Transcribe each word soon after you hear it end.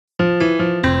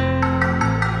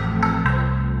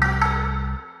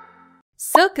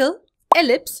circle,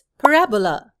 ellipse,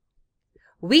 parabola.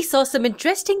 We saw some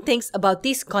interesting things about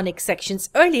these conic sections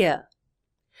earlier.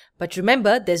 But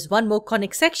remember, there's one more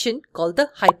conic section called the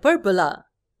hyperbola.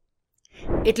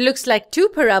 It looks like two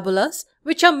parabolas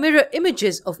which are mirror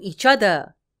images of each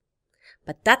other.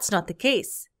 But that's not the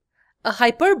case. A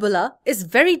hyperbola is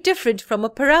very different from a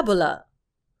parabola.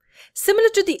 Similar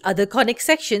to the other conic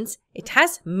sections, it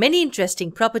has many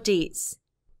interesting properties.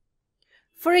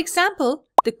 For example,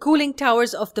 the cooling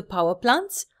towers of the power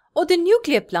plants or the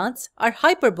nuclear plants are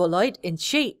hyperboloid in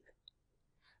shape.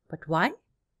 But why?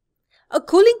 A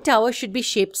cooling tower should be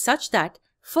shaped such that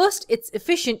first, it's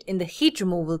efficient in the heat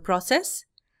removal process,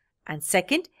 and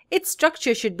second, its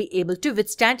structure should be able to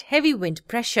withstand heavy wind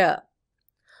pressure.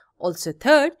 Also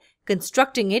third,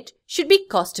 constructing it should be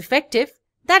cost effective,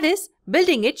 that is,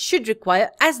 building it should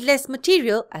require as less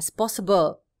material as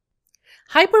possible.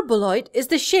 Hyperboloid is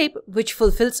the shape which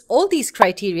fulfills all these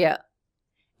criteria.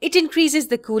 It increases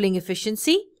the cooling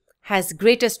efficiency, has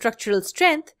greater structural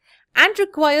strength, and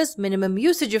requires minimum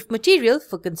usage of material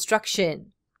for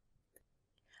construction.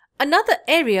 Another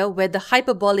area where the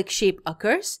hyperbolic shape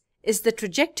occurs is the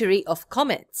trajectory of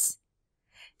comets.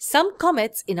 Some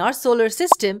comets in our solar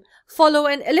system follow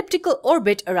an elliptical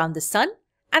orbit around the Sun,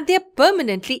 and they are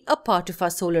permanently a part of our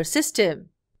solar system.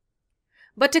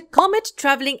 But a comet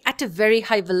traveling at a very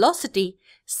high velocity,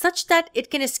 such that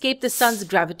it can escape the Sun's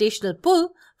gravitational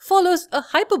pull, follows a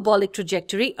hyperbolic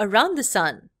trajectory around the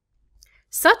Sun.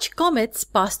 Such comets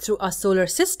pass through our solar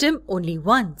system only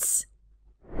once.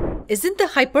 Isn't the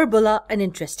hyperbola an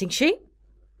interesting shape?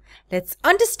 Let's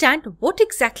understand what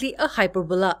exactly a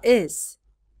hyperbola is.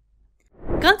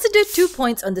 Consider 2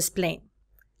 points on this plane.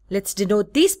 Let's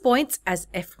denote these points as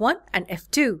F1 and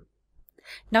F2.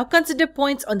 Now consider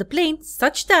points on the plane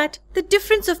such that the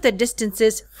difference of their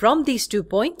distances from these 2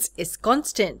 points is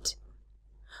constant.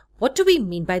 What do we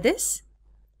mean by this?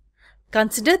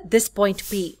 Consider this point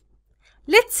P.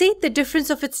 Let's say the difference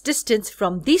of its distance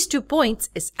from these 2 points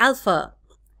is alpha.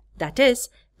 That is,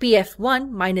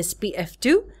 PF1 minus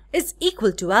PF2 is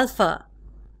equal to alpha.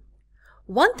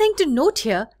 One thing to note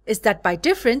here is that by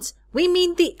difference, we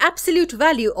mean the absolute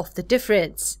value of the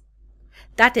difference.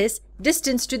 That is,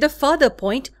 distance to the farther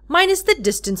point minus the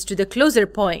distance to the closer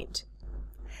point.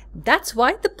 That's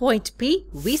why the point P,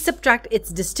 we subtract its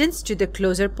distance to the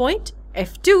closer point,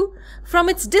 F2, from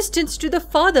its distance to the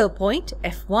farther point,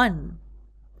 F1.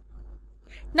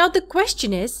 Now the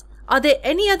question is, are there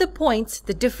any other points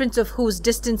the difference of whose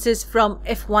distances from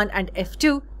F1 and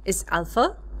F2 is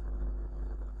alpha?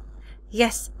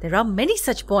 Yes, there are many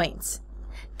such points.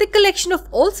 The collection of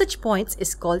all such points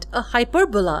is called a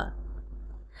hyperbola.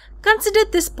 Consider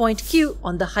this point Q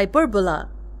on the hyperbola.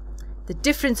 The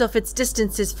difference of its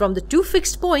distances from the 2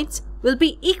 fixed points will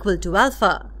be equal to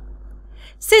alpha.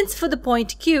 Since for the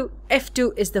point Q,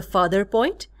 F2 is the farther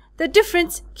point, the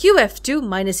difference QF2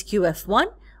 minus QF1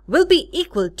 will be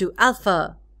equal to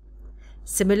alpha.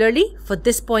 Similarly, for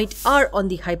this point R on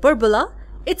the hyperbola,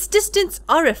 its distance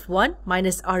RF1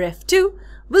 minus RF2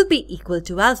 will be equal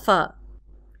to alpha.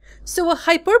 So a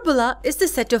hyperbola is the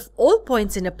set of all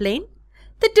points in a plane,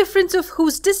 the difference of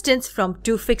whose distance from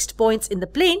 2 fixed points in the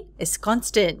plane is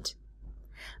constant.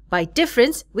 By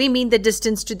difference, we mean the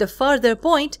distance to the farther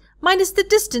point minus the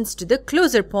distance to the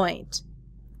closer point.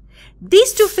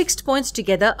 These 2 fixed points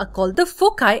together are called the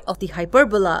foci of the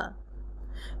hyperbola.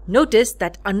 Notice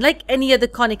that unlike any other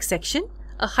conic section,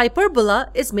 a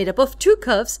hyperbola is made up of 2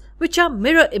 curves which are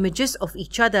mirror images of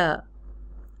each other.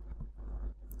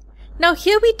 Now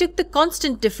here we took the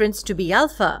constant difference to be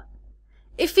alpha.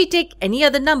 If we take any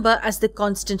other number as the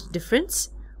constant difference,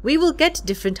 we will get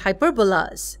different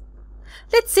hyperbolas.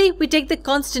 Let's say we take the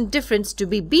constant difference to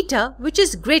be beta, which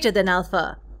is greater than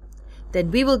alpha. Then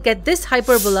we will get this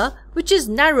hyperbola which is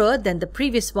narrower than the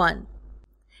previous one.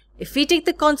 If we take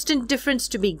the constant difference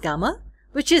to be gamma,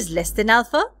 which is less than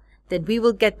alpha, then we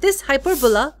will get this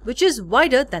hyperbola which is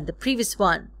wider than the previous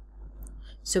one.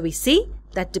 So we see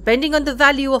that depending on the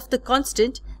value of the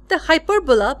constant, the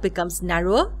hyperbola becomes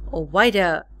narrower or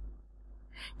wider.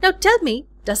 Now tell me,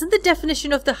 doesn't the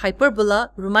definition of the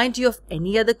hyperbola remind you of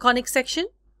any other conic section?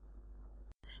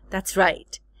 That's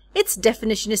right. Its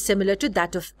definition is similar to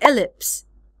that of ellipse.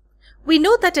 We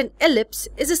know that an ellipse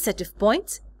is a set of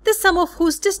points, the sum of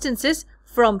whose distances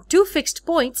from 2 fixed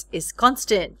points is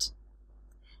constant.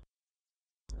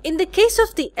 In the case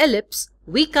of the ellipse,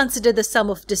 we consider the sum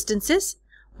of distances,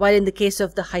 while in the case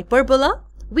of the hyperbola,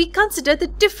 we consider the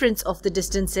difference of the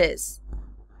distances.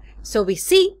 So we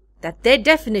see that their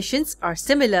definitions are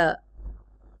similar.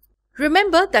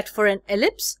 Remember that for an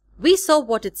ellipse, we saw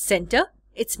what its center,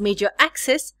 its major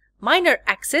axis, minor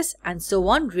axis, and so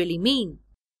on really mean.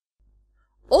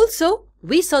 Also,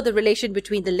 we saw the relation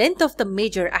between the length of the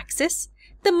major axis,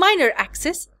 the minor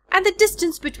axis, and the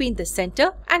distance between the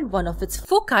center and one of its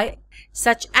foci.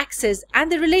 Such axes and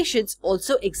the relations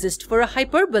also exist for a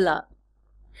hyperbola.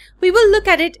 We will look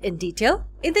at it in detail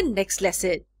in the next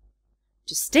lesson.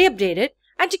 To stay updated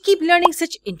and to keep learning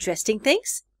such interesting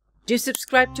things, do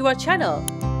subscribe to our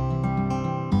channel.